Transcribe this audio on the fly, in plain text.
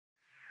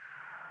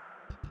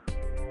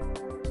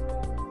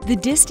The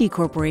DiSTI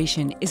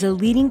Corporation is a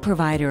leading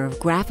provider of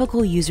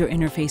graphical user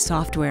interface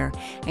software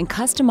and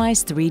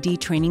customized 3D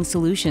training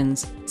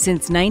solutions.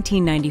 Since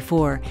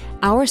 1994,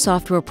 our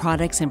software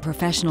products and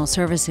professional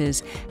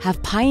services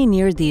have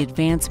pioneered the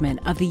advancement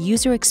of the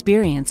user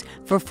experience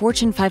for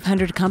Fortune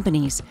 500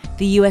 companies,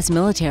 the U.S.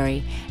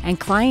 military,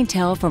 and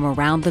clientele from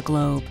around the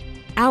globe.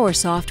 Our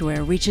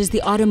software reaches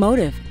the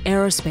automotive,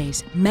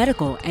 aerospace,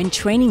 medical, and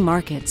training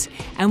markets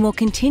and will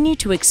continue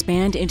to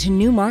expand into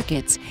new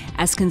markets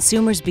as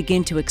consumers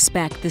begin to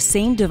expect the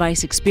same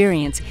device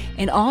experience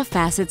in all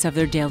facets of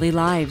their daily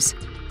lives.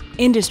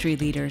 Industry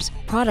leaders,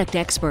 product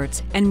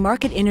experts, and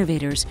market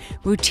innovators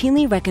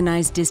routinely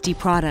recognize DiSTI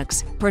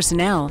products,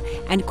 personnel,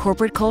 and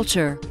corporate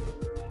culture.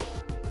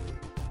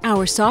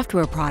 Our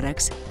software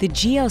products, the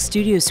GL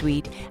Studio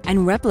Suite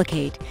and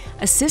Replicate,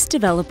 assist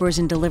developers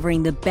in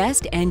delivering the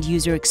best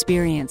end-user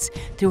experience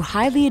through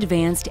highly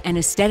advanced and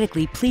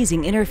aesthetically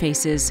pleasing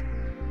interfaces.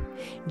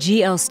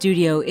 GL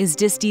Studio is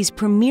DiSTI's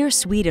premier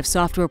suite of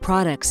software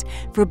products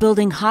for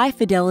building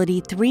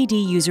high-fidelity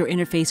 3D user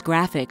interface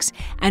graphics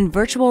and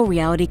virtual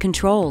reality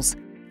controls.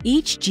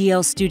 Each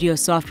GL Studio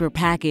software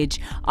package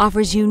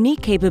offers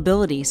unique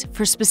capabilities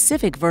for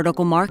specific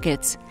vertical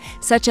markets,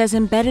 such as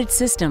embedded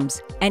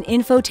systems and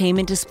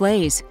infotainment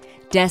displays,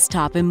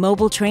 desktop and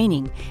mobile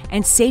training,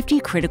 and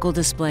safety-critical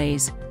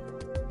displays.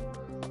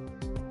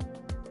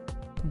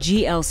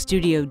 GL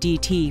Studio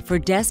DT for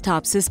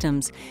desktop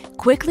systems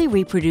quickly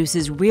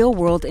reproduces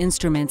real-world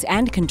instruments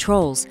and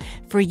controls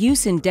for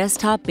use in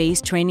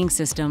desktop-based training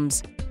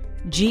systems.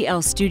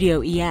 GL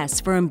Studio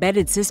ES for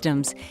embedded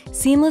systems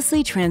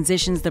seamlessly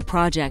transitions the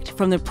project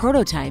from the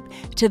prototype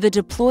to the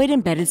deployed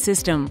embedded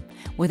system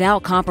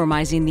without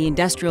compromising the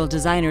industrial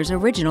designer's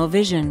original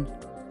vision.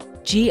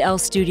 GL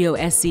Studio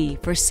SE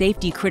for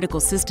safety-critical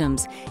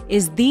systems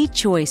is the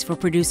choice for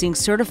producing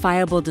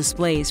certifiable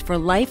displays for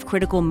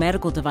life-critical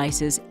medical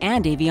devices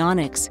and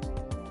avionics.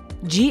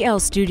 GL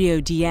Studio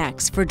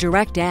DX for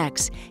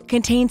DirectX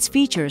contains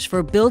features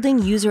for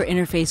building user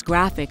interface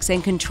graphics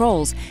and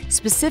controls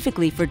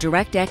specifically for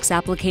DirectX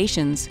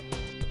applications.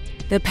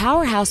 The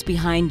powerhouse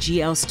behind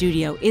GL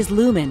Studio is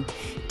Lumen,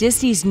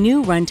 DiSTI's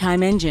new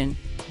runtime engine.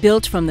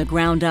 Built from the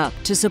ground up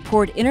to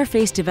support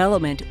interface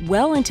development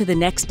well into the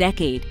next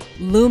decade,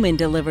 Lumen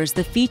delivers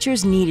the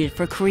features needed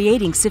for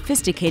creating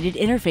sophisticated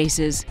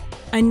interfaces.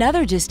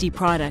 Another DiSTI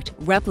product,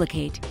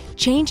 Replicate,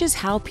 changes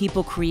how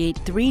people create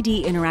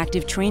 3D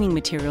interactive training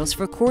materials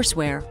for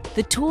courseware.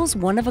 The tool's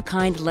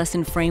one-of-a-kind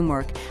lesson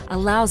framework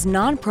allows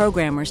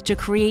non-programmers to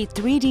create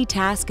 3D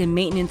task and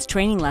maintenance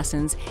training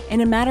lessons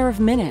in a matter of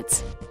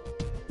minutes.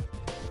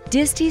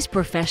 DiSTI's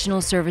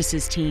professional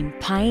services team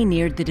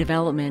pioneered the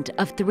development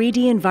of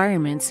 3D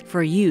environments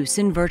for use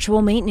in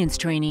virtual maintenance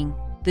training.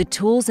 The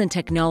tools and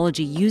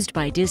technology used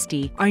by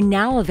DiSTI are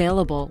now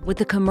available with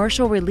the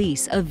commercial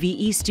release of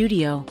VE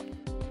Studio.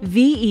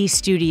 VE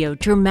Studio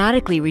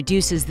dramatically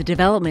reduces the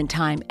development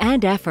time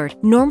and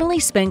effort normally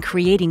spent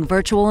creating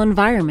virtual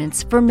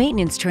environments for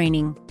maintenance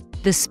training.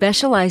 The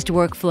specialized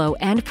workflow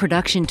and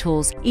production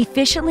tools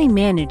efficiently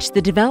manage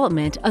the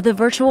development of the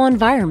virtual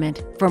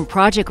environment, from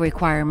project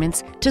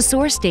requirements to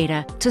source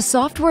data to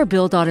software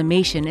build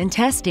automation and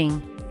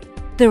testing.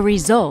 The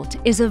result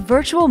is a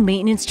virtual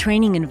maintenance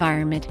training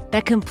environment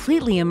that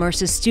completely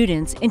immerses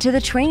students into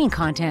the training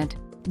content.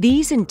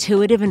 These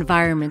intuitive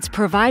environments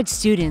provide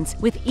students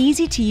with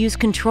easy-to-use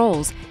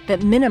controls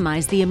that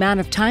minimize the amount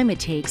of time it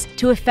takes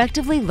to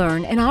effectively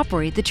learn and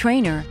operate the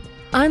trainer.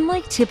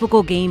 Unlike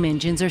typical game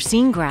engines or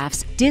scene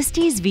graphs,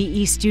 DiSTI's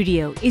VE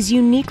Studio is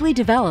uniquely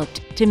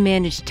developed to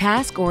manage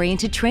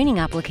task-oriented training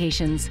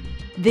applications.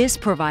 This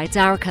provides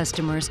our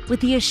customers with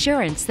the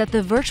assurance that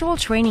the virtual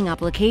training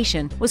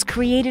application was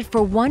created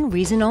for one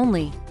reason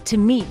only: to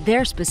meet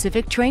their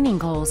specific training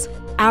goals.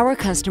 Our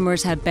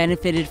customers have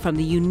benefited from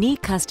the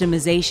unique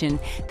customization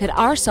that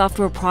our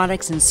software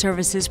products and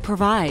services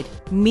provide,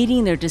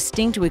 meeting their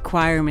distinct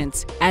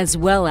requirements, as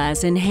well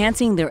as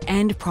enhancing their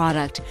end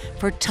product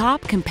for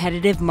top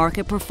competitive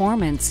market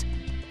performance.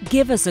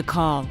 Give us a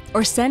call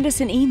or send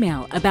us an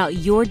email about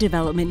your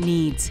development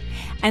needs,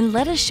 and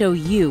let us show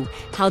you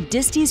how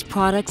DiSTI's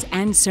products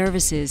and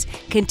services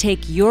can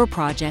take your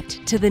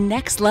project to the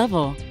next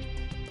level.